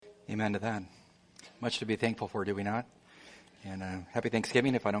Amen to that. Much to be thankful for, do we not? And happy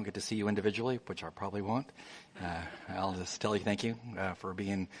Thanksgiving if I don't get to see you individually, which I probably won't. I'll just tell you thank you for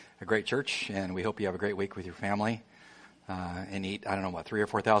being a great church, and we hope you have a great week with your family and eat, 3,000 or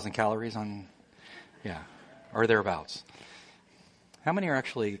 4,000 calories or thereabouts. How many are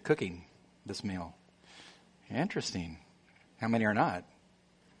actually cooking this meal? Interesting. How many are not?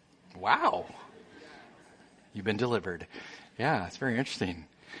 Wow. You've been delivered. Yeah, it's very interesting.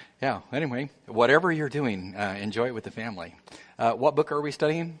 Yeah, anyway, whatever you're doing, enjoy it with the family. What book are we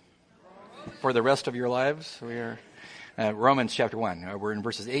studying for the rest of your lives? We are Romans chapter 1. We're in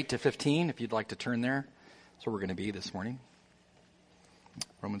verses 8 to 15, if you'd like to turn there. That's where we're going to be this morning.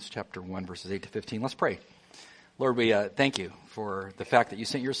 Romans chapter 1, verses 8 to 15. Let's pray. Lord, we thank you for the fact that you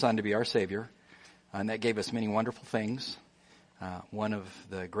sent your Son to be our Savior, and that gave us many wonderful things. One of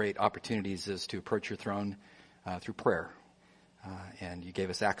the great opportunities is to approach your throne through prayer. And you gave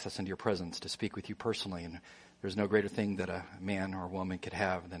us access into your presence to speak with you personally. And there's no greater thing that a man or a woman could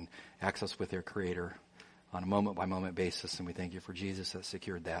have than access with their Creator on a moment-by-moment basis. And we thank you for Jesus that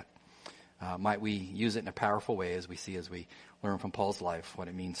secured that. Might we use it in a powerful way as we learn from Paul's life what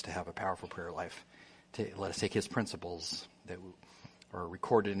it means to have a powerful prayer life. Let us take his principles that are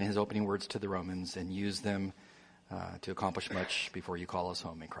recorded in his opening words to the Romans and use them to accomplish much before you call us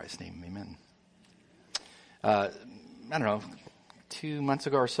home. In Christ's name, amen. 2 months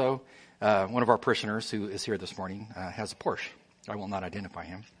ago or so, one of our parishioners who is here this morning has a Porsche. I will not identify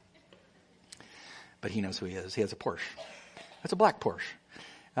him, but he knows who he is. He has a Porsche. It's a black Porsche.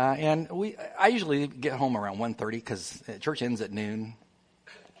 And I usually get home around 1:30 because church ends at noon,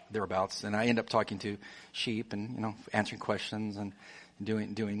 thereabouts, and I end up talking to sheep and, answering questions and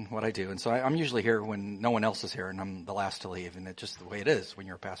doing what I do. And so I'm usually here when no one else is here, and I'm the last to leave, and it's just the way it is when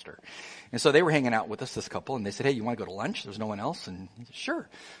you're a pastor. And so they were hanging out with us, this couple, and they said, hey, you want to go to lunch? There's no one else? And he said, sure.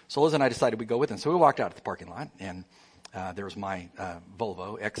 So Liz and I decided we'd go with them. So we walked out at the parking lot, and there was my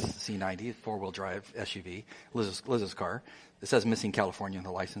Volvo XC90, four-wheel drive SUV, Liz's car. It says missing California on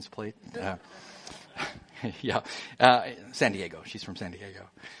the license plate. San Diego. She's from San Diego.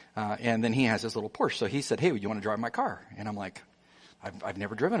 And then he has his little Porsche. So he said, hey, would you want to drive my car? And I'm like, I've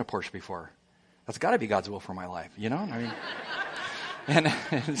never driven a Porsche before. That's got to be God's will for my life, And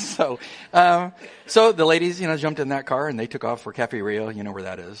so the ladies, jumped in that car and they took off for Cafe Rio, where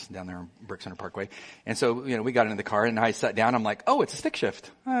that is, down there on Brick Center Parkway. And so, we got into the car and I sat down. I'm like, oh, it's a stick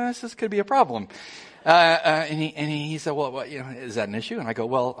shift. This could be a problem. And he said, well, what, is that an issue? And I go,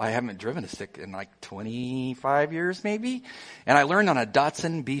 well, I haven't driven a stick in like 25 years maybe. And I learned on a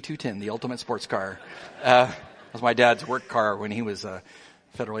Datsun B210, the ultimate sports car. It was my dad's work car when he was a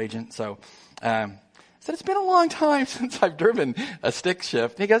federal agent. So, I said, it's been a long time since I've driven a stick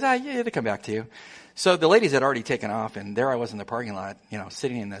shift. And he goes, yeah, they come back to you. So the ladies had already taken off, and there I was in the parking lot,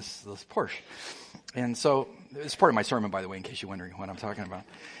 sitting in this Porsche. And so it's part of my sermon, by the way, in case you're wondering what I'm talking about.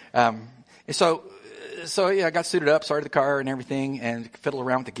 So I got suited up, started the car and everything, and fiddled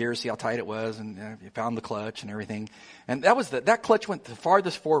around with the gears, see how tight it was, and found the clutch and everything. And that clutch went the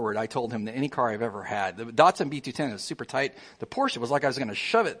farthest forward, I told him, than any car I've ever had. The Datsun B210 is super tight. The Porsche was like I was going to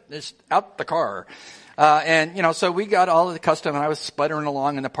shove it just out the car. So we got all of the custom, and I was sputtering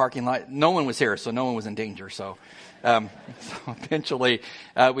along in the parking lot. No one was here, so no one was in danger. So eventually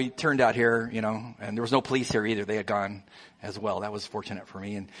we turned out here, and there was no police here either. They had gone as well. That was fortunate for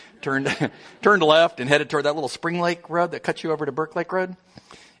me, and turned left and headed toward that little Spring Lake road that cuts you over to Burke Lake Road.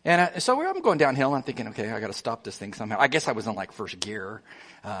 And so I'm going downhill, and I'm thinking, okay, I got to stop this thing somehow. I guess I was in like first gear,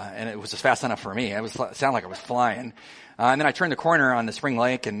 and it was just fast enough for me. It sounded like I was flying. And then I turned the corner on the Spring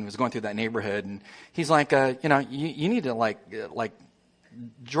Lake and was going through that neighborhood, and he's like, you need to like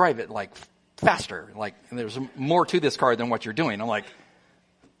drive it like faster. Like there's more to this car than what you're doing. I'm like,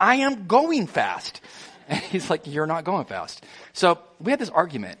 I am going fast. And he's like, you're not going fast. So we had this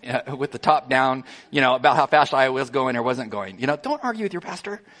argument with the top down, about how fast I was going or wasn't going. Don't argue with your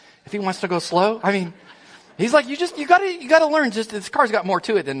pastor if he wants to go slow. I mean, he's like, you gotta learn. Just this car's got more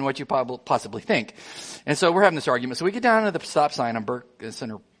to it than what you possibly think. And so we're having this argument. So we get down to the stop sign on Burke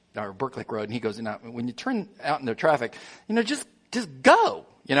Lake Road, and he goes, when you turn out into traffic, just go,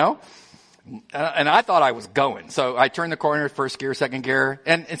 And I thought I was going. So I turned the corner, first gear, second gear,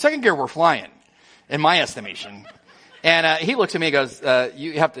 and in second gear we're flying, in my estimation. And he looks at me and goes,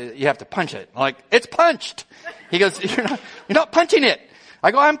 you have to punch it. I'm like, it's punched. He goes, you're not punching it. I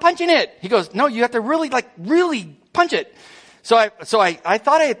go, I'm punching it. He goes, no, you have to really punch it. So I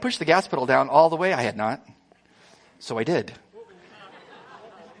thought I had pushed the gas pedal down all the way. I had not. So I did.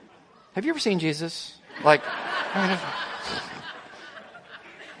 Have you ever seen Jesus?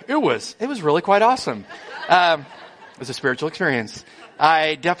 It was really quite awesome. It was a spiritual experience.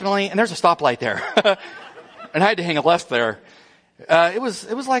 I definitely, and there's a stoplight there. And I had to hang a left there. It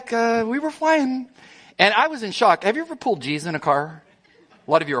was like, we were flying. And I was in shock. Have you ever pulled G's in a car?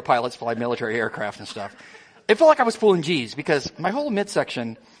 A lot of you are pilots, fly military aircraft and stuff. It felt like I was pulling G's because my whole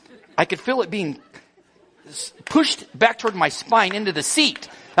midsection, I could feel it being pushed back toward my spine into the seat.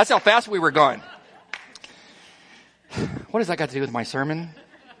 That's how fast we were going. What does that got to do with my sermon?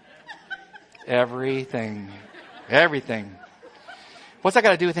 Everything. Everything. What's that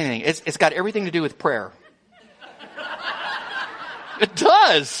got to do with anything? It's got everything to do with prayer. It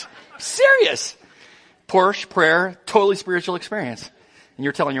does. Serious. Porsche, prayer, totally spiritual experience. And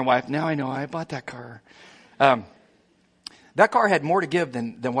you're telling your wife, now I know I bought that car. That car had more to give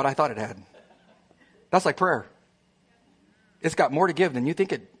than what I thought it had. That's like prayer. It's got more to give than you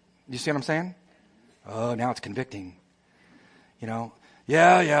think it. You see what I'm saying? Oh, now it's convicting. You know,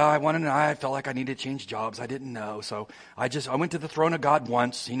 I felt like I needed to change jobs. I didn't know. So I went to the throne of God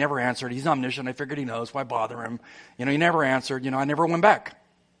once. He never answered. He's omniscient. I figured he knows. Why bother him? You know, he never answered. You know, I never went back.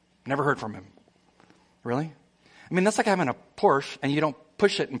 Never heard from him. Really? I mean, that's like having a Porsche and you don't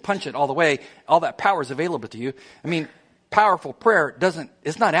push it and punch it all the way. All that power is available to you. I mean, powerful prayer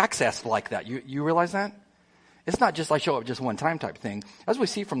it's not accessed like that. You realize that? It's not just like show up just one time type thing. As we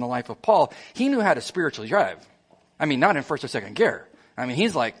see from the life of Paul, he knew how to spiritually drive. I mean, not in first or second gear. I mean,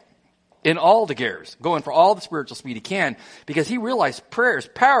 he's like in all the gears, going for all the spiritual speed he can, because he realized prayer is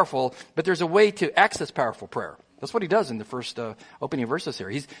powerful, but there's a way to access powerful prayer. That's what he does in the first opening verses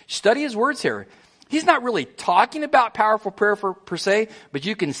here. Study his words here. He's not really talking about powerful prayer per se, but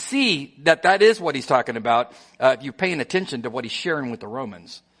you can see that is what he's talking about if you're paying attention to what he's sharing with the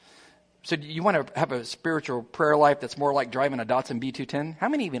Romans. So do you want to have a spiritual prayer life that's more like driving a Datsun B210? How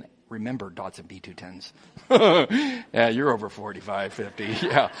many even remember Datsun B210s? Yeah, you're over 45, 50.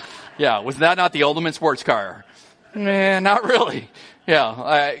 Yeah. Was that not the ultimate sports car? Nah, not really.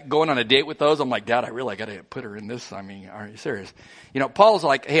 Yeah, going on a date with those, I'm like, Dad, I really got to put her in this. I mean, are you serious? You know, Paul's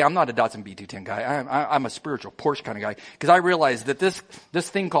like, hey, I'm not a Datsun B210 guy. I'm a spiritual Porsche kind of guy, because I realize that this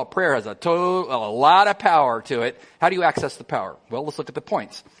thing called prayer has a lot of power to it. How do you access the power? Well, let's look at the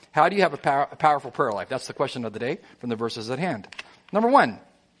points. How do you have a powerful prayer life? That's the question of the day from the verses at hand. Number 1,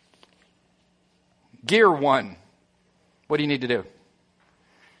 gear 1. What do you need to do?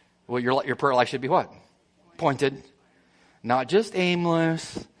 Well, your prayer life should be what? Pointed. Not just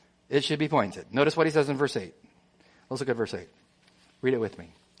aimless. It should be pointed. Notice what he says in verse 8. Let's look at verse 8. Read it with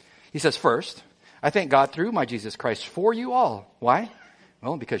me. He says, first, I thank God through my Jesus Christ for you all. Why?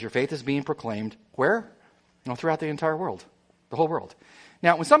 Well, because your faith is being proclaimed where? You know, throughout the entire world. The whole world.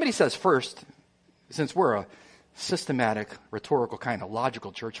 Now, when somebody says first, since we're a systematic, rhetorical kind of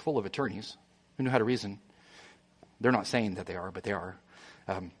logical church full of attorneys who know how to reason, they're not saying that they are, but they are.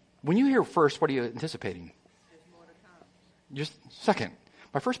 When you hear first, what are you anticipating? Just second.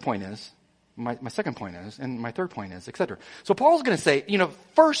 My first point is, my second point is, and my third point is, etc. So Paul's going to say, you know,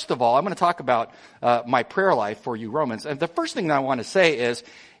 first of all, I'm going to talk about my prayer life for you Romans. And the first thing that I want to say is,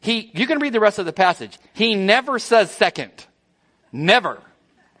 you can read the rest of the passage. He never says second. Never.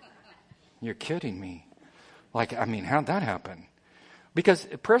 You're kidding me. Like, I mean, how'd that happen? Because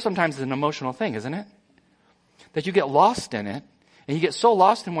prayer sometimes is an emotional thing, isn't it? That you get lost in it, and you get so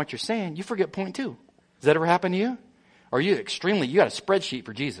lost in what you're saying, you forget point 2. Does that ever happen to you? Or you got a spreadsheet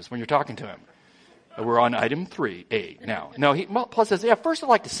for Jesus when you're talking to him. We're on item 3A now. No, Paul says, first I'd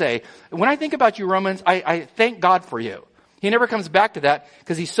like to say, when I think about you Romans, I thank God for you. He never comes back to that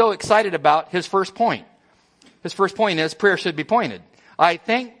because he's so excited about his first point. His first point is prayer should be pointed. I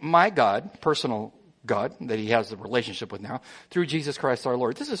thank my God, personal God, that he has a relationship with now, through Jesus Christ our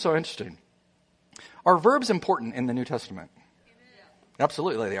Lord. This is so interesting. Are verbs important in the New Testament?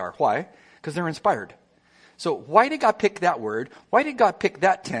 Absolutely they are. Why? Because they're inspired. So why did God pick that word? Why did God pick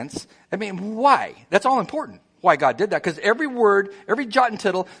that tense? I mean, why? That's all important. Why God did that? Because every word, every jot and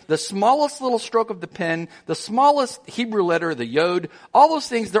tittle, the smallest little stroke of the pen, the smallest Hebrew letter, the yod, all those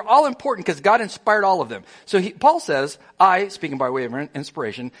things, they're all important because God inspired all of them. So Paul says, I, speaking by way of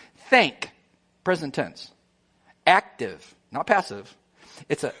inspiration, thank, present tense, active, not passive.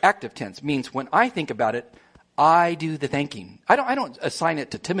 It's an active tense, means when I think about it, I do the thanking. I don't assign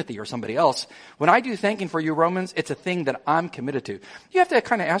it to Timothy or somebody else. When I do thanking for you Romans, it's a thing that I'm committed to. You have to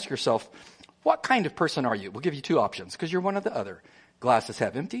kind of ask yourself, what kind of person are you? We'll give you 2 options because you're one or the other. Glasses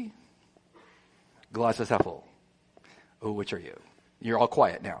half empty, glasses half full. Oh, which are you? You're all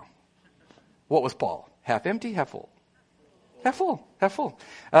quiet now. What was Paul? Half empty, half full? Half full, half full.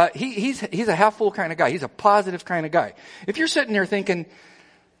 He's a half full kind of guy. He's a positive kind of guy. If you're sitting there thinking,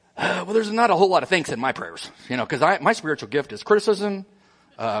 well, there's not a whole lot of thanks in my prayers, you know, because my spiritual gift is criticism,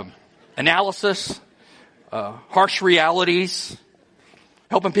 analysis, harsh realities,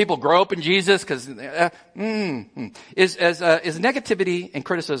 helping people grow up in Jesus? Because is negativity and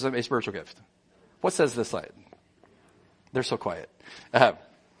criticism a spiritual gift? What says this slide? They're so quiet.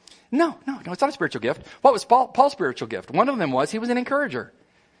 No, it's not a spiritual gift. What was Paul's spiritual gift? One of them was he was an encourager.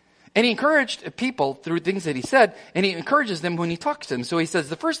 And he encouraged people through things that he said, and he encourages them when he talks to them. So he says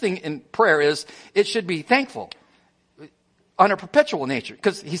the first thing in prayer is it should be thankful on a perpetual nature.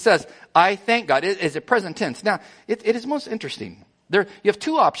 Because he says, I thank God. It is a present tense. Now, it is most interesting. You have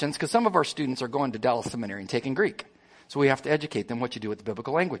two options because some of our students are going to Dallas Seminary and taking Greek. So we have to educate them what you do with the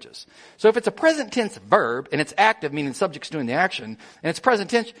biblical languages. So if it's a present tense verb and it's active, meaning the subject's doing the action, and it's present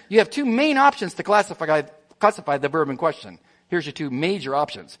tense, you have two main options to classify the verb in question. Here's your two major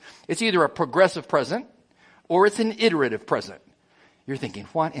options. It's either a progressive present or it's an iterative present. You're thinking,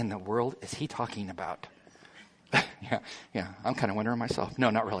 what in the world is he talking about? Yeah, I'm kind of wondering myself. No,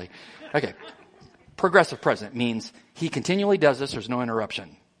 not really. Okay. Progressive present means he continually does this, there's no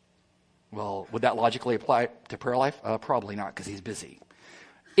interruption. Well, would that logically apply to prayer life? Probably not, because he's busy.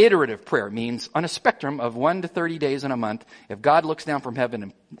 Iterative prayer means on a spectrum of 1 to 30 days in a month, if God looks down from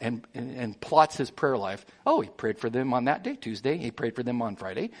heaven and plots his prayer life, he prayed for them on that day, Tuesday. He prayed for them on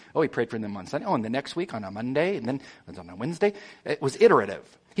Friday. He prayed for them on Sunday. And the next week on a Monday, and then on a Wednesday. It was iterative.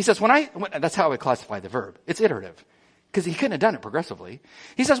 He says, that's how I would classify the verb. It's iterative, because he couldn't have done it progressively.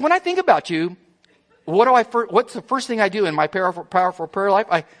 He says, when I think about you, what's the first thing I do in my powerful prayer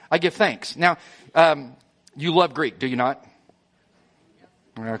life? I give thanks. Now, you love Greek, do you not?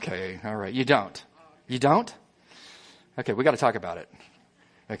 Okay, all right. You don't? You don't? Okay, we got to talk about it.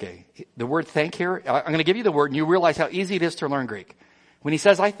 Okay, the word thank here, I'm going to give you the word and you realize how easy it is to learn Greek. When he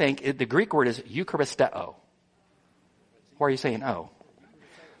says I thank, the Greek word is eucharisteo. Why are you saying oh?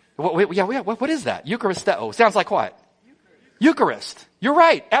 What is that? Eucharisteo. Sounds like what? Eucharist. You're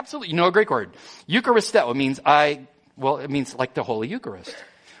right. Absolutely. You know a Greek word. Eucharisteo means it means like the Holy Eucharist.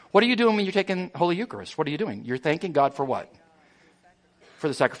 What are you doing when you're taking Holy Eucharist? What are you doing? You're thanking God for what? For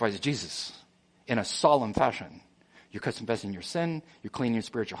the sacrifice of Jesus in a solemn fashion. You're confessing your sin. You're cleaning your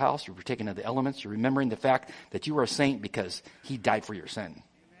spiritual house. You're partaking of the elements. You're remembering the fact that you are a saint because he died for your sin.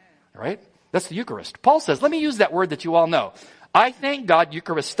 All right? That's the Eucharist. Paul says, let me use that word that you all know. I thank God,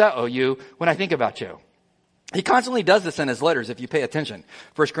 Eucharisteo you, when I think about you. He constantly does this in his letters if you pay attention.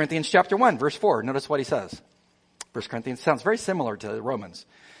 1 Corinthians chapter 1, verse 4. Notice what he says. 1 Corinthians sounds very similar to Romans,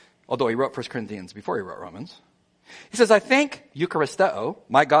 although he wrote 1 Corinthians before he wrote Romans. He says, I thank Eucharisteo,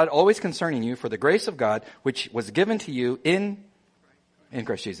 my God, always concerning you for the grace of God, which was given to you in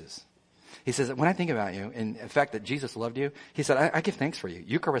Christ Jesus. He says, when I think about you and the fact that Jesus loved you, he said, I give thanks for you.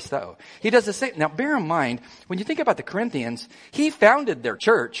 Eucharisteo. He does the same. Now, bear in mind, when you think about the Corinthians, he founded their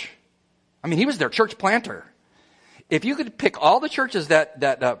church. He was their church planter. If you could pick all the churches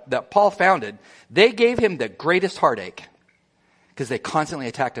that Paul founded, they gave him the greatest heartache because they constantly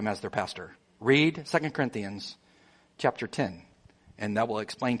attacked him as their pastor. Read 2 Corinthians chapter 10, and that will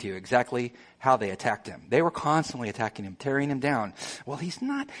explain to you exactly how they attacked him. They were constantly attacking him, tearing him down. Well,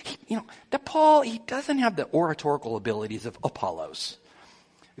 Paul, he doesn't have the oratorical abilities of Apollos.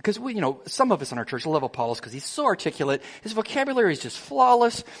 Because some of us in our church love Apollos because he's so articulate. His vocabulary is just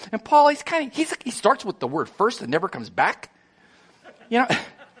flawless. And Paul, he starts with the word first and never comes back.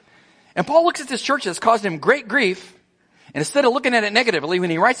 And Paul looks at this church that's caused him great grief. And instead of looking at it negatively,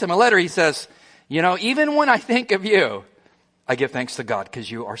 when he writes them a letter, he says, even when I think of you, I give thanks to God because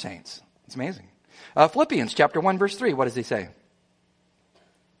you are saints. It's amazing. Philippians chapter 1, verse 3, what does he say?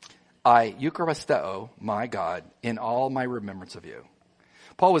 I Eucharisteo, my God, in all my remembrance of you.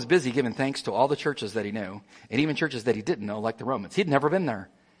 Paul was busy giving thanks to all the churches that he knew, and even churches that he didn't know, like the Romans. He'd never been there.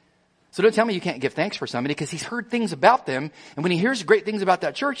 So don't tell me you can't give thanks for somebody, because he's heard things about them, and when he hears great things about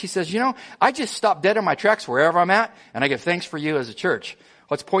that church, he says, I just stop dead in my tracks wherever I'm at, and I give thanks for you as a church.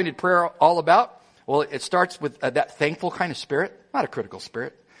 What's pointed prayer all about? Well, it starts with that thankful kind of spirit, not a critical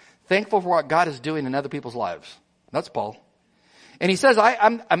spirit. Thankful for what God is doing in other people's lives. That's Paul. And he says,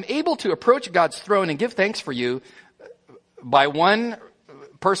 I'm able to approach God's throne and give thanks for you by one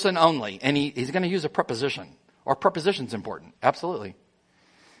person only. And he's going to use a preposition. Or preposition's important. Absolutely.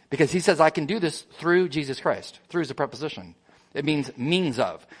 Because he says, I can do this through Jesus Christ. Through is a preposition. It means means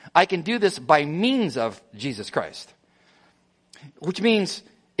of. I can do this by means of Jesus Christ. Which means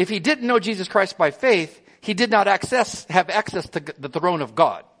if he didn't know Jesus Christ by faith, he did not have access to the throne of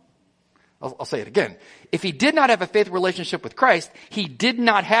God. I'll say it again. If he did not have a faith relationship with Christ, he did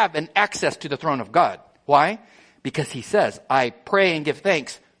not have an access to the throne of God. Why? Because he says, I pray and give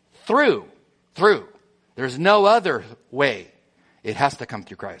thanks through. There's no other way. It has to come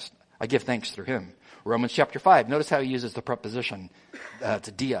through Christ. I give thanks through him. Romans chapter 5. Notice how he uses the preposition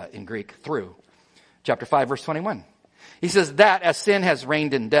to dia in Greek, through. Chapter 5, verse 21. He says that as sin has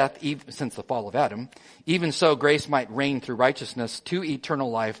reigned in death even since the fall of Adam, even so grace might reign through righteousness to eternal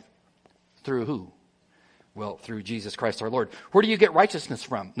life through who? Well, through Jesus Christ our Lord. Where do you get righteousness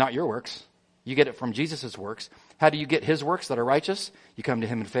from? Not your works. You get it from Jesus' works. How do you get his works that are righteous? You come to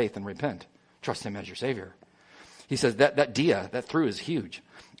him in faith and repent. Trust him as your Savior. He says that through is huge.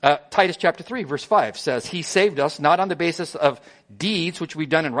 Titus chapter 3 verse 5 says, he saved us not on the basis of deeds which we've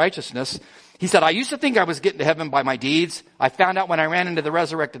done in righteousness. He said, I used to think I was getting to heaven by my deeds. I found out when I ran into the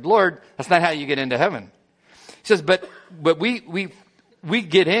resurrected Lord, that's not how you get into heaven. He says, but we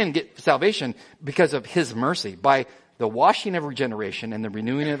get salvation because of his mercy, by the washing of regeneration and the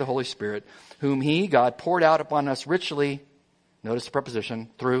renewing of the Holy Spirit, whom he, God, poured out upon us richly, notice the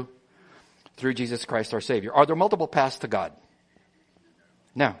preposition, through Jesus Christ our Savior. Are there multiple paths to God?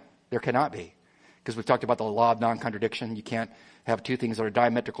 No, there cannot be. Because we've talked about the law of non-contradiction. You can't have two things that are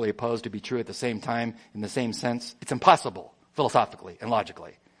diametrically opposed to be true at the same time in the same sense. It's impossible philosophically and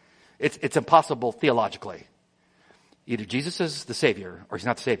logically. It's impossible theologically. Either Jesus is the Savior or he's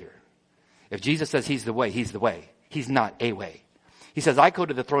not the Savior. If Jesus says he's the way, he's the way. He's not a way. He says, I go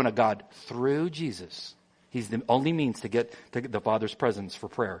to the throne of God through Jesus. He's the only means to get to the Father's presence for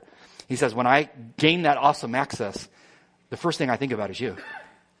prayer. He says, when I gain that awesome access, the first thing I think about is you.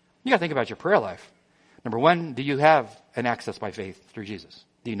 You got to think about your prayer life. Number one, do you have an access by faith through Jesus?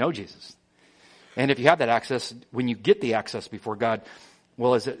 Do you know Jesus? And if you have that access, when you get the access before God,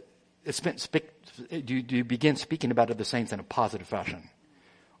 well, do you begin speaking about it to the saints in a positive fashion?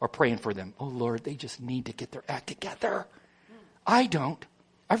 Or praying for them? Oh, Lord, they just need to get their act together. I don't.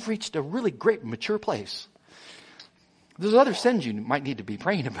 I've reached a really great, mature place. There's other sins you might need to be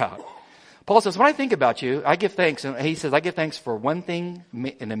praying about. Paul says, when I think about you, I give thanks. And he says, I give thanks for one thing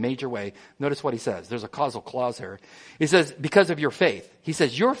in a major way. Notice what he says. There's a causal clause here. He says, because of your faith. He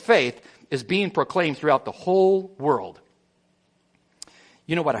says, your faith is being proclaimed throughout the whole world.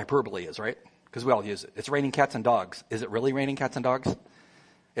 You know what hyperbole is, right? Because we all use it. It's raining cats and dogs. Is it really raining cats and dogs?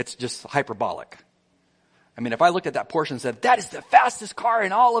 It's just hyperbolic. I mean, if I looked at that portion and said, that is the fastest car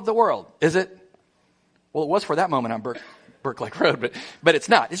in all of the world. Is it? Well, it was for that moment on Burke Road, but it's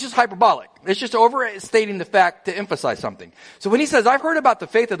not. It's just hyperbolic. It's just overstating the fact to emphasize something. So when he says, I've heard about the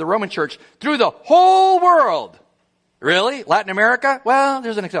faith of the Roman church through the whole world. Really? Latin America? Well,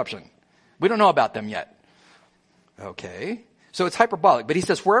 there's an exception. We don't know about them yet. Okay. So it's hyperbolic. But he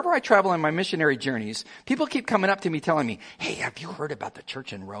says, wherever I travel on my missionary journeys, people keep coming up to me telling me, hey, have you heard about the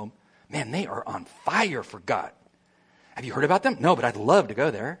church in Rome? Man, they are on fire for God. Have you heard about them? No, but I'd love to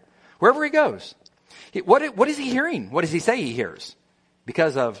go there. Wherever he goes. What is he hearing? What does he say he hears?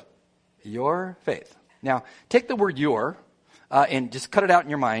 Because of your faith. Now, take the word your and just cut it out in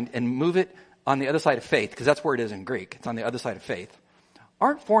your mind and move it on the other side of faith, because that's where it is in Greek. It's on the other side of faith.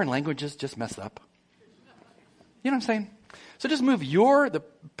 Aren't foreign languages just messed up? You know what I'm saying? So just move the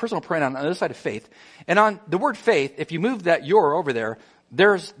personal pronoun on the other side of faith. And on the word faith, if you move that your over there,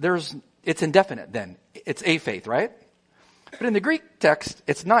 it's indefinite then. It's a faith, right? But in the Greek text,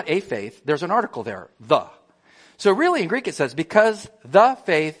 it's not a faith. There's an article there, the. So really in Greek it says, because the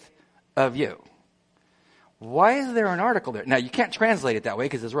faith of you. Why is there an article there? Now you can't translate it that way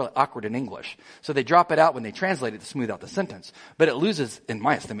because it's really awkward in English. So they drop it out when they translate it to smooth out the sentence. But it loses, in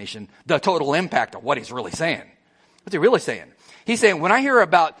my estimation, the total impact of what he's really saying. What's he really saying? He's saying, when I hear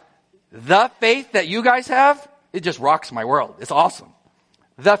about the faith that you guys have, it just rocks my world. It's awesome.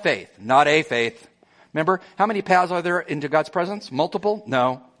 The faith, not a faith. Remember, how many paths are there into God's presence? Multiple?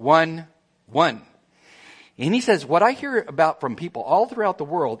 No. One. And he says, what I hear about from people all throughout the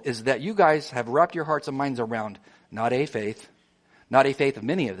world is that you guys have wrapped your hearts and minds around not a faith of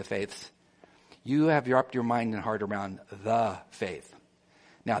many of the faiths. You have wrapped your mind and heart around the faith.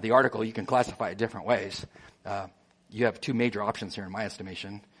 Now, the article, you can classify it different ways. You have two major options here in my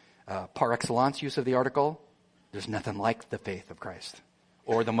estimation. Par excellence use of the article, there's nothing like the faith of Christ.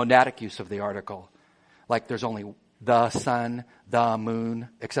 Or the monadic use of the article, like there's only the sun, the moon,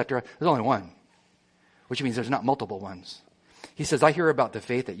 etc. There's only one, which means there's not multiple ones. He says, I hear about the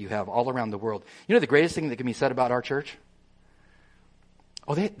faith that you have all around the world. You know the greatest thing that can be said about our church?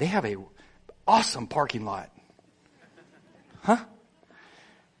 Oh, they have a awesome parking lot. Huh?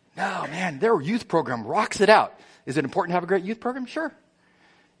 No, man, their youth program rocks it out. Is it important to have a great youth program? Sure.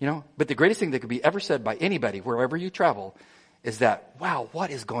 But the greatest thing that could be ever said by anybody, wherever you travel, is that, wow,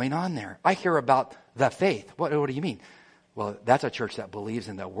 what is going on there? I hear about the faith. What do you mean? Well, that's a church that believes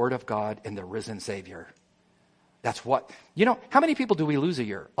in the Word of God and the risen Savior. That's what, how many people do we lose a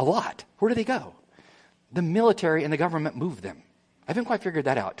year? A lot. Where do they go? The military and the government move them. I haven't quite figured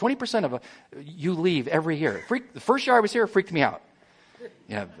that out. 20% of you leave every year. The first year I was here, it freaked me out.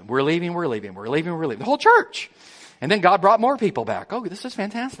 We're leaving. The whole church. And then God brought more people back. Oh, this is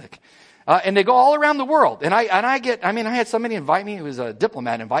fantastic. And they go all around the world. And I had somebody invite me, who was a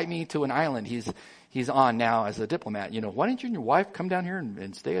diplomat, invite me to an island he's on now as a diplomat. Why didn't you and your wife come down here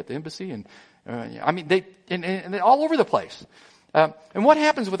and stay at the embassy? And they're all over the place. And what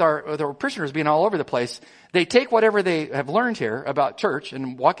happens with our parishioners being all over the place? They take whatever they have learned here about church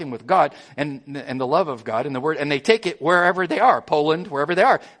and walking with God and the love of God and the Word, and they take it wherever they are, Poland, wherever they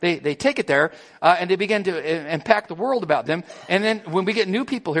are. They take it there, and they begin to impact the world about them. And then when we get new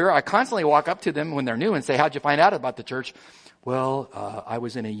people here, I constantly walk up to them when they're new and say, "How'd you find out about the church?" "Well, I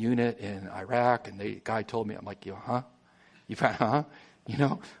was in a unit in Iraq, and the guy told me." I'm like, "Huh? You found, huh?"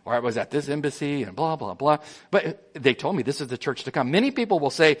 Or I was at this embassy and blah, blah, blah. But they told me this is the church to come. Many people will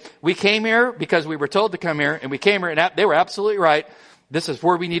say, we came here because we were told to come here, and we came here, and they were absolutely right. This is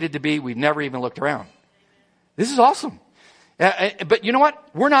where we needed to be. We've never even looked around. This is awesome. But you know what?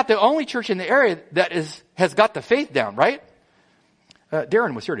 We're not the only church in the area that has got the faith down, right?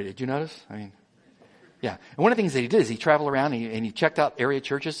 Darren was here today. Did you notice? Yeah. And one of the things that he did is he traveled around and he checked out area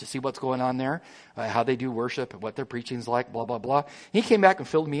churches to see what's going on there, how they do worship, and what their preaching's like, blah, blah, blah. He came back and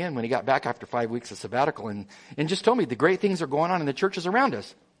filled me in when he got back after 5 weeks of sabbatical and just told me the great things are going on in the churches around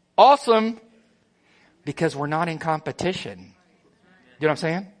us. Awesome. Because we're not in competition. You know what I'm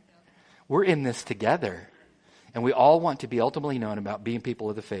saying? We're in this together. And we all want to be ultimately known about being people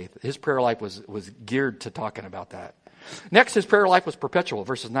of the faith. His prayer life was geared to talking about that. Next, his prayer life was perpetual,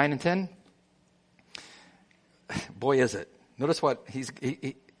 verses 9 and 10. Boy, is it. Notice what he's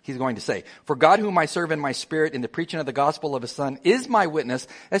going to say. "For God, whom I serve in my spirit in the preaching of the gospel of his Son, is my witness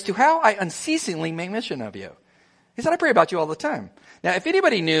as to how I unceasingly make mention of you." He said, "I pray about you all the time." Now, if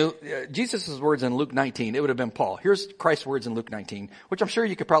anybody knew Jesus' words in Luke 19, it would have been Paul. Here's Christ's words in Luke 19, which I'm sure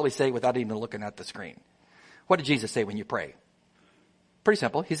you could probably say without even looking at the screen. What did Jesus say when you pray? Pretty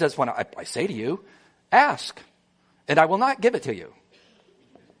simple. He says, "When I say to you, ask, and I will not give it to you."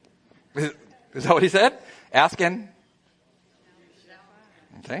 Is that what he said? Ask and,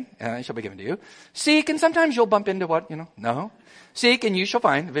 okay, it shall be given to you. Seek, and sometimes you'll bump into what, no. Seek, and you shall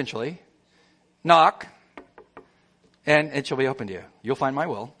find eventually. Knock, and it shall be opened to you. You'll find my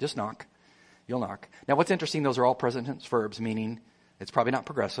will. Just knock. You'll knock. Now, what's interesting, those are all present tense verbs, meaning it's probably not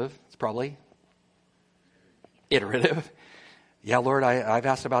progressive. It's probably iterative. Yeah, Lord, I've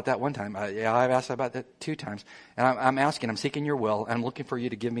asked about that one time. I've asked about that 2 times. And I'm seeking your will, and I'm looking for you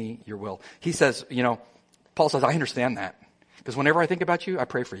to give me your will. He says, Paul says, I understand that. Because whenever I think about you, I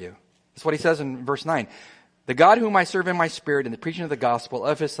pray for you. That's what he says in verse 9. "The God whom I serve in my spirit in the preaching of the gospel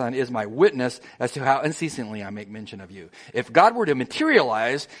of his Son is my witness as to how unceasingly I make mention of you." If God were to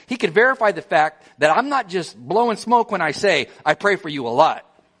materialize, he could verify the fact that I'm not just blowing smoke when I say, I pray for you a lot.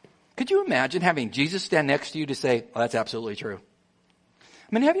 Could you imagine having Jesus stand next to you to say, "Oh, that's absolutely true"?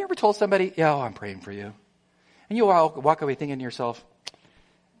 Have you ever told somebody, "Yeah, I'm praying for you"? And you walk away thinking to yourself,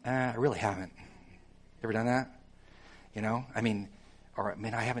 I really haven't. Ever done that?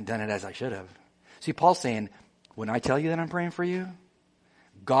 I haven't done it as I should have. See, Paul's saying, when I tell you that I'm praying for you,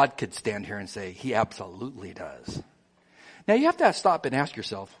 God could stand here and say, he absolutely does. Now, you have to stop and ask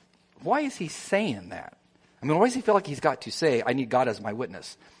yourself, why is he saying that? Why does he feel like he's got to say, I need God as my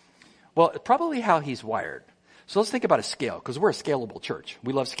witness? Well, probably how he's wired. So let's think about a scale, because we're a scalable church.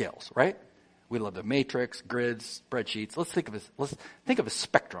 We love scales, right? We love the matrix, grids, spreadsheets. Let's think of a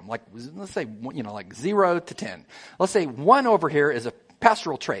spectrum. Let's say 0 to 10. Let's say 1 over here is a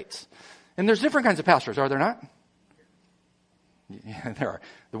pastoral traits, and there's different kinds of pastors, are there not? Yeah, there are.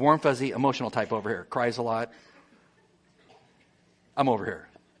 The warm, fuzzy, emotional type over here cries a lot. I'm over here.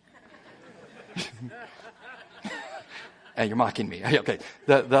 Hey, you're mocking me. Okay,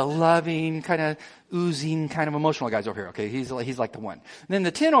 the loving, kind of oozing, kind of emotional guy's over here. Okay, he's like the one. And then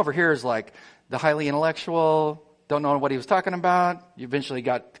the 10 over here is like the highly intellectual, don't know what he was talking about. You eventually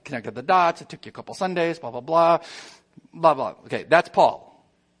got connected the dots. It took you a couple Sundays, blah, blah, blah, blah, blah. Okay, that's Paul.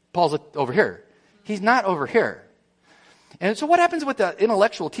 Paul's over here. He's not over here. And so what happens with the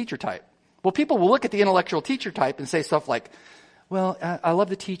intellectual teacher type? Well, people will look at the intellectual teacher type and say stuff like, well, I love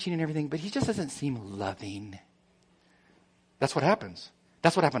the teaching and everything, but he just doesn't seem loving. That's what happens.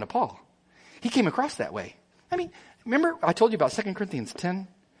 That's what happened to Paul. He came across that way. Remember I told you about 2 Corinthians 10?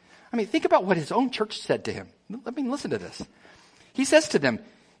 Think about what his own church said to him. Listen to this. He says to them,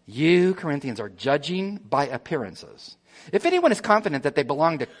 you Corinthians are judging by appearances. If anyone is confident that they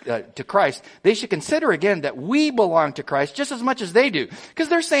belong to Christ, they should consider again that we belong to Christ just as much as they do. Because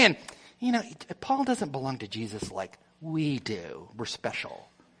they're saying, Paul doesn't belong to Jesus like we do. We're special.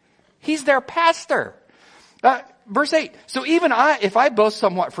 He's their pastor. Verse 8. So even if I boast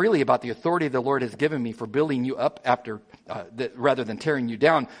somewhat freely about the authority the Lord has given me for building you up rather than tearing you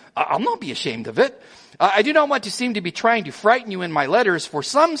down, I'll not be ashamed of it. I do not want to seem to be trying to frighten you in my letters, for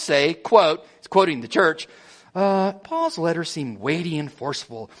some say, quote, it's quoting the church, Paul's letters seem weighty and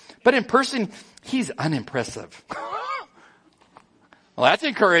forceful, but in person, he's unimpressive. Well, that's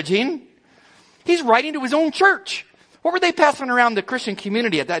encouraging. He's writing to his own church. What were they passing around the Christian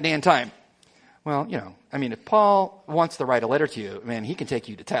community at that day and time? Well, if Paul wants to write a letter to you, man, he can take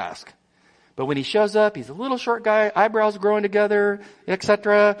you to task. But when he shows up, he's a little short guy, eyebrows growing together,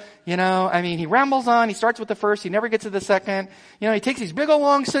 etc. He rambles on. He starts with the first. He never gets to the second. He takes these big old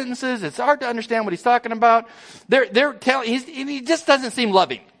long sentences. It's hard to understand what he's talking about. He just doesn't seem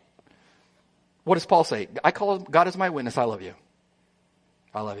loving. What does Paul say? I call God as my witness. I love you.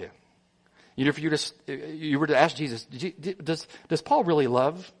 I love you. If you were to ask Jesus, does Paul really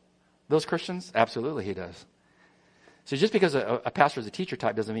love those Christians? Absolutely, he does. So just because a pastor is a teacher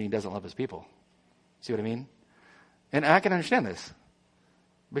type doesn't mean he doesn't love his people. See what I mean? And I can understand this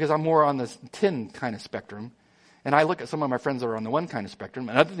because I'm more on the 10 kind of spectrum. And I look at some of my friends that are on the 1 kind of spectrum,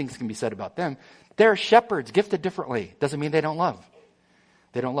 and other things can be said about them. They're shepherds, gifted differently. Doesn't mean they don't love.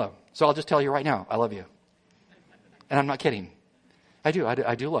 They don't love. So I'll just tell you right now, I love you. And I'm not kidding. I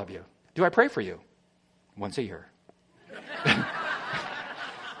do love you. Do I pray for you? Once a year.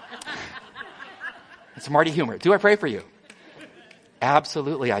 It's Marty humor. Do I pray for you?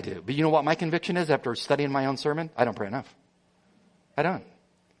 Absolutely I do. But you know what my conviction is after studying my own sermon? I don't pray enough. I don't.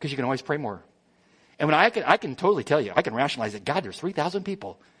 Because you can always pray more. And when I can totally tell you, I can rationalize it. God, there's 3,000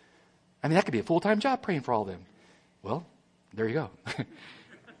 people. That could be a full-time job praying for all of them. Well, there you go.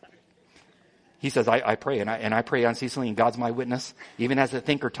 He says, I pray, and I pray unceasingly, and God's my witness. Even as a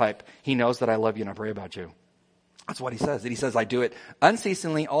thinker type, he knows that I love you and I pray about you. That's what he says. And he says, I do it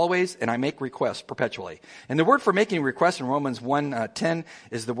unceasingly, always, and I make requests perpetually. And the word for making requests in Romans 1:10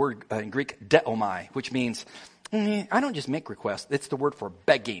 is the word in Greek, deomai, which means, I don't just make requests. It's the word for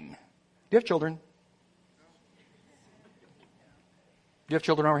begging. Do you have children? Do you have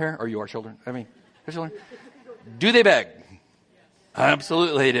children over here? Or you are children? Have children? Do they beg?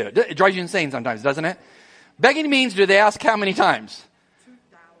 Absolutely they do. It drives you insane sometimes, doesn't it? Begging means, do they ask how many times?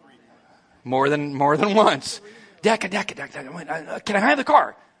 More than once. Dad, can I have the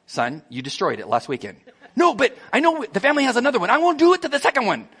car? Son, you destroyed it last weekend. No, but I know the family has another one. I won't do it to the second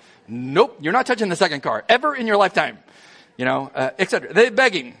one. Nope, you're not touching the second car ever in your lifetime. Etc. They're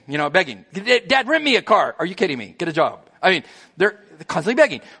begging. Dad, rent me a car. Are you kidding me? Get a job. They're constantly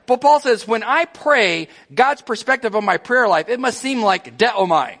begging. But Paul says, when I pray, God's perspective on my prayer life, it must seem like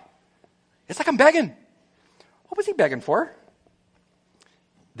deomai. It's like I'm begging. What was he begging for?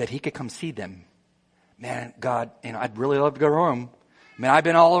 That he could come see them. Man, God, I'd really love to go to Rome. I've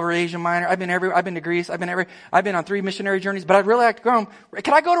been all over Asia Minor. I've been to Greece. I've been on 3 missionary journeys, but I'd really like to go to Rome.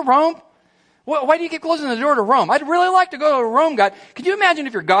 Can I go to Rome? Why do you keep closing the door to Rome? I'd really like to go to Rome, God. Could you imagine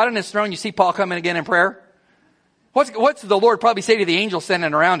if you're God on his throne, you see Paul coming again in prayer? What's the Lord probably say to the angel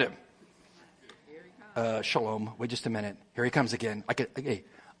standing around him? Shalom. Wait just a minute. Here he comes again. I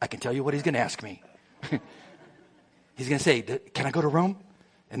can tell you what he's going to ask me. He's going to say, can I go to Rome?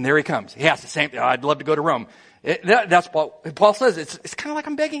 And there he comes. He asks the same thing. I'd love to go to Rome. That's Paul. Paul says it's kind of like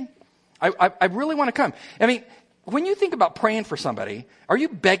I'm begging. I really want to come. When you think about praying for somebody, are you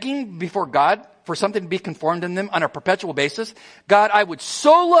begging before God for something to be conformed in them on a perpetual basis? God, I would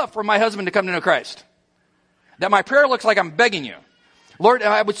so love for my husband to come to know Christ that my prayer looks like I'm begging you. Lord,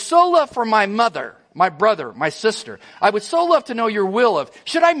 I would so love for my mother, my brother, my sister. I would so love to know your will of,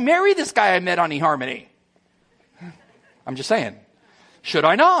 should I marry this guy I met on eHarmony? I'm just saying. Should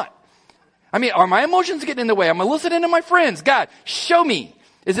I not? Are my emotions getting in the way? I'm listening to my friends. God, show me.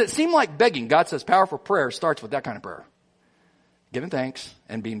 Does it seem like begging? God says powerful prayer starts with that kind of prayer. Giving thanks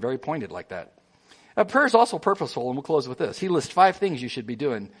and being very pointed like that. Prayer is also purposeful, and we'll close with this. He lists 5 things you should be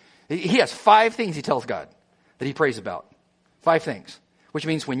doing. He has 5 things he tells God that he prays about. 5 things. Which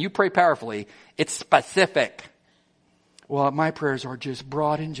means when you pray powerfully, it's specific. Well, my prayers are just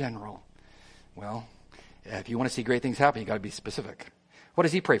broad in general. Well, if you want to see great things happen, you got to be specific. What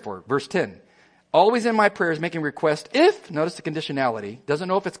does he pray for? Verse 10. Always in my prayers making request, if, notice the conditionality, doesn't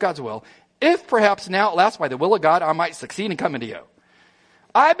know if it's God's will, if perhaps now at last by the will of God I might succeed in coming to you.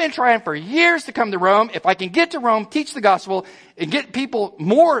 I've been trying for years to come to Rome. If I can get to Rome, teach the gospel, and get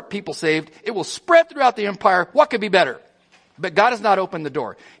more people saved, it will spread throughout the empire. What could be better? But God has not opened the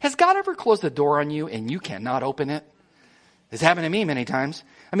door. Has God ever closed the door on you and you cannot open it? It's happened to me many times.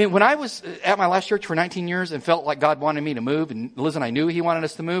 When I was at my last church for 19 years and felt like God wanted me to move, and Liz and I knew he wanted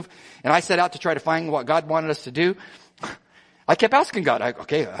us to move, and I set out to try to find what God wanted us to do, I kept asking God,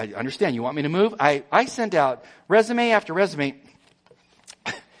 okay, I understand. You want me to move? I sent out resume after resume.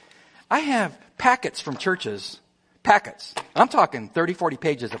 I have packets from churches, packets. I'm talking 30, 40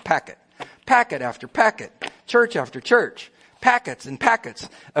 pages of packet. Packet after packet, church after church, packets and packets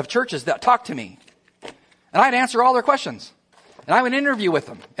of churches that talk to me. And I'd answer all their questions. And I would interview with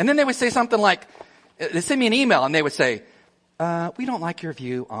them. And then they would say something like, they send me an email and they would say, we don't like your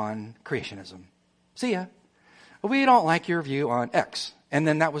view on creationism. See ya. We don't like your view on X. And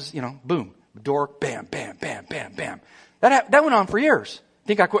then that was, boom, door, bam, bam, bam, bam, bam. That went on for years.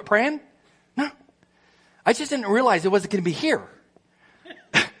 Think I quit praying? No. I just didn't realize it wasn't going to be here.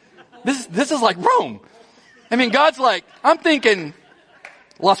 This is like Rome. I mean, God's like, I'm thinking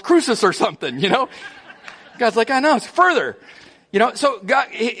Las Cruces or something, God's like, I know, it's further. So God,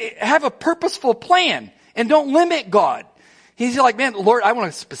 have a purposeful plan and don't limit God. He's like, man, Lord, I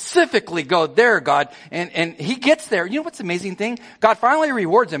want to specifically go there, God. And he gets there. You know what's the amazing thing? God finally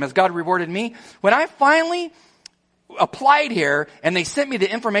rewards him as God rewarded me. When I finally applied here and they sent me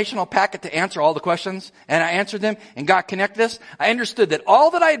the informational packet to answer all the questions and I answered them and God connected us, I understood that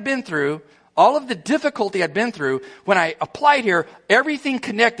all that I had been through, all of the difficulty I'd been through, when I applied here, everything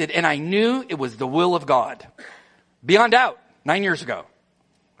connected and I knew it was the will of God. Beyond doubt, 9 years ago.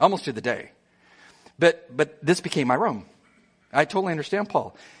 Almost to the day. But this became my Rome. I totally understand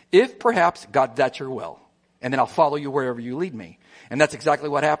Paul. If perhaps, God, that's your will. And then I'll follow you wherever you lead me. And that's exactly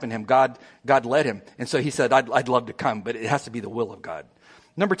what happened to him. God led him. And so he said, I'd love to come, but it has to be the will of God.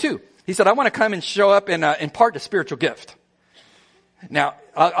 Number 2, he said, I want to come and show up and impart a spiritual gift. Now,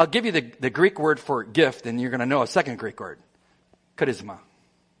 I'll give you the Greek word for gift, and you're going to know a second Greek word. Charisma.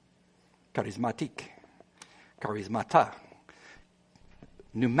 Charismatic. Charismata.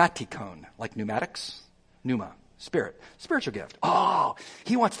 Pneumatikon, like pneumatics. Pneuma, spirit. Spiritual gift. Oh,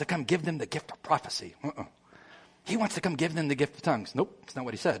 he wants to come give them the gift of prophecy. He wants to come give them the gift of tongues. Nope, that's not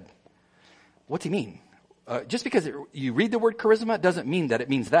what he said. What's he mean? Just because you read the word charisma doesn't mean that it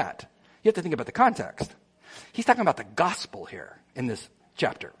means that. You have to think about the context. He's talking about the gospel here in this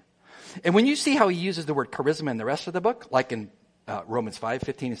chapter. And when you see how he uses the word charisma in the rest of the book, like in Romans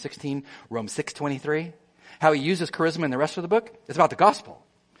 5:15 and 16, Romans 6:23, how he uses charisma in the rest of the book, it's about the gospel.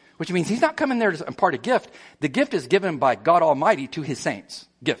 Which means he's not coming there to impart a gift. The gift is given by God Almighty to his saints.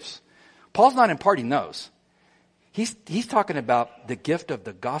 Gifts. Paul's not imparting those. He's talking about the gift of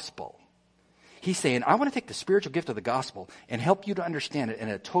the gospel. He's saying, I want to take the spiritual gift of the gospel and help you to understand it in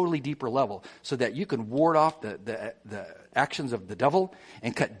a totally deeper level so that you can ward off the actions of the devil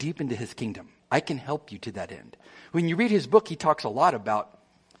and cut deep into his kingdom. I can help you to that end. When you read his book, he talks a lot about,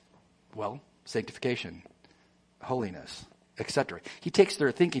 sanctification, holiness, etc. He takes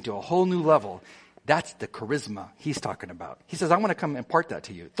their thinking to a whole new level. That's the charisma he's talking about. He says, I want to come impart that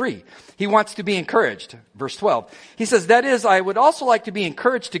to you. 3, he wants to be encouraged. Verse 12. He says, that is, I would also like to be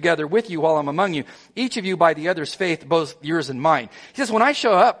encouraged together with you while I'm among you, each of you by the other's faith, both yours and mine. He says, when I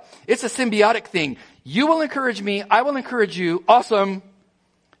show up, it's a symbiotic thing. You will encourage me. I will encourage you. Awesome.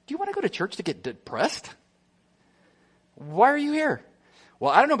 Do you want to go to church to get depressed? Why are you here?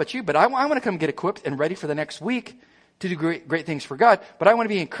 Well, I don't know about you, but I want to come get equipped and ready for the next week to do great things for God. But I want to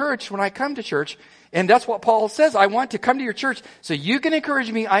be encouraged when I come to church. And that's what Paul says. I want to come to your church so you can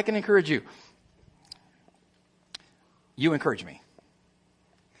encourage me, I can encourage you. You encourage me.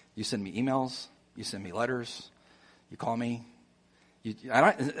 You send me emails. You send me letters. You call me.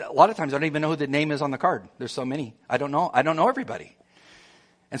 A lot of times I don't even know who the name is on the card. There's so many. I don't know everybody.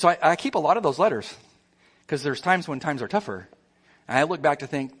 And so I keep a lot of those letters because there's times when times are tougher. And I look back to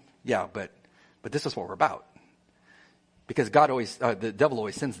think, yeah, but this is what we're about. Because the devil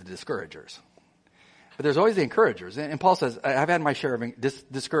always sends the discouragers. But there's always the encouragers. And Paul says, I've had my share of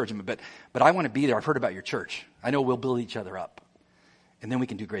discouragement, but I want to be there. I've heard about your church. I know we'll build each other up. And then we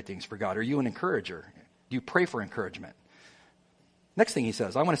can do great things for God. Are you an encourager? Do you pray for encouragement? Next thing he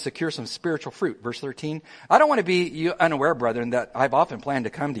says, I want to secure some spiritual fruit. Verse 13, I don't want to be you unaware, brethren, that I've often planned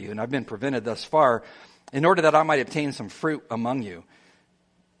to come to you, and I've been prevented thus far, in order that I might obtain some fruit among you,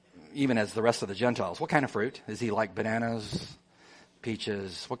 even as the rest of the Gentiles. What kind of fruit? Is he like bananas,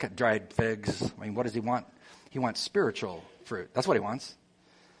 peaches, what kind, dried figs? I mean, what does he want? He wants spiritual fruit. That's what he wants.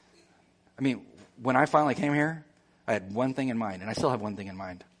 I mean, when I finally came here, I had one thing in mind, and I still have one thing in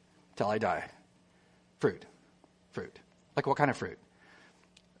mind till I die. Fruit. Like what kind of fruit?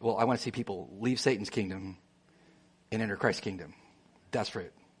 Well, I want to see people leave Satan's kingdom and enter Christ's kingdom. That's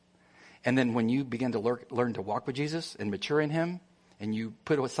fruit. And then when you begin to learn to walk with Jesus and mature in him, and you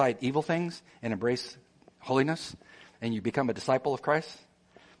put aside evil things and embrace holiness, and you become a disciple of Christ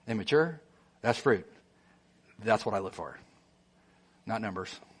and mature, that's fruit. That's what I live for. Not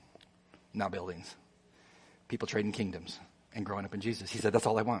numbers, not buildings. People trading kingdoms. and growing up in Jesus. He said, that's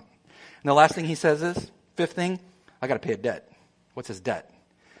all I want. And the last thing he says is, fifth thing, I got to pay a debt. What's his debt?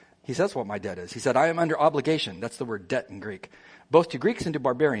 He says what my debt is. He said, I am under obligation. That's the word debt in Greek. Both to Greeks and to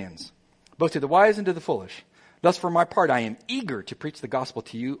barbarians, both to the wise and to the foolish. Thus, for my part, I am eager to preach the gospel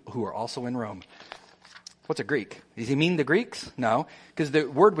to you who are also in Rome. What's a Greek? Does he mean the Greeks? No, because the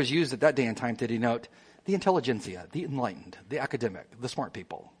word was used at that day and time to denote the intelligentsia, the enlightened, the academic, the smart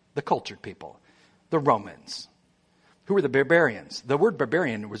people, the cultured people, the Romans. Who were the barbarians? The word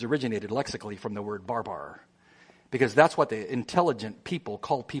barbarian was originated lexically from the word barbar, because that's what the intelligent people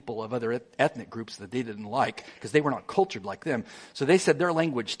called people of other ethnic groups that they didn't like, because they were not cultured like them. So they said their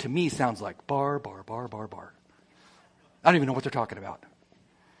language to me sounds like bar, bar, bar, bar, bar. I don't even know what they're talking about.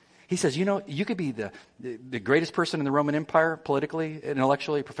 He says, you know, you could be the greatest person in the Roman Empire, politically,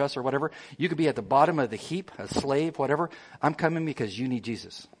 intellectually, professor, whatever. You could be at the bottom of the heap, a slave, whatever. I'm coming because you need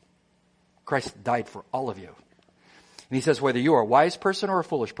Jesus. Christ died for all of you. And he says, whether you are a wise person or a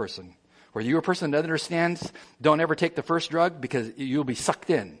foolish person, whether you're a person that understands, don't ever take the first drug because you'll be sucked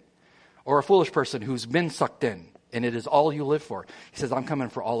in, or a foolish person who's been sucked in, and it is all you live for. He says, I'm coming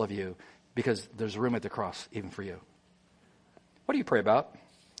for all of you because there's room at the cross even for you. What do you pray about?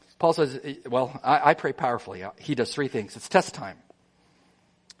 Paul says, well, I pray powerfully. He does three things. It's test time.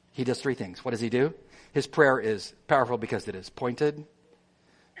 He does three things. What does he do? His prayer is powerful because it is pointed,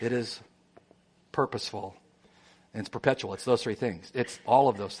 it is purposeful, and it's perpetual. It's those three things. It's all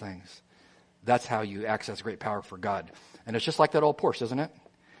of those things. That's how you access great power for God. And it's just like that old Porsche, isn't it?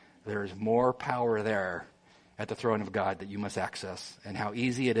 There's more power there at the throne of God that you must access, and how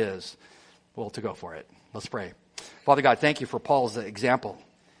easy it is, well, to go for it. Let's pray. Father God, thank you for Paul's example.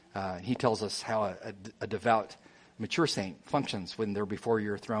 He tells us how a devout, mature saint functions when they're before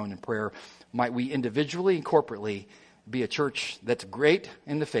your throne in prayer. Might we individually and corporately be a church that's great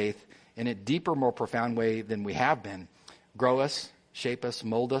in the faith in a deeper, more profound way than we have been. Grow us, shape us,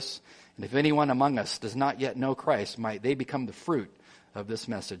 mold us. And if anyone among us does not yet know Christ, might they become the fruit of this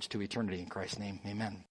message to eternity. In Christ's name, amen.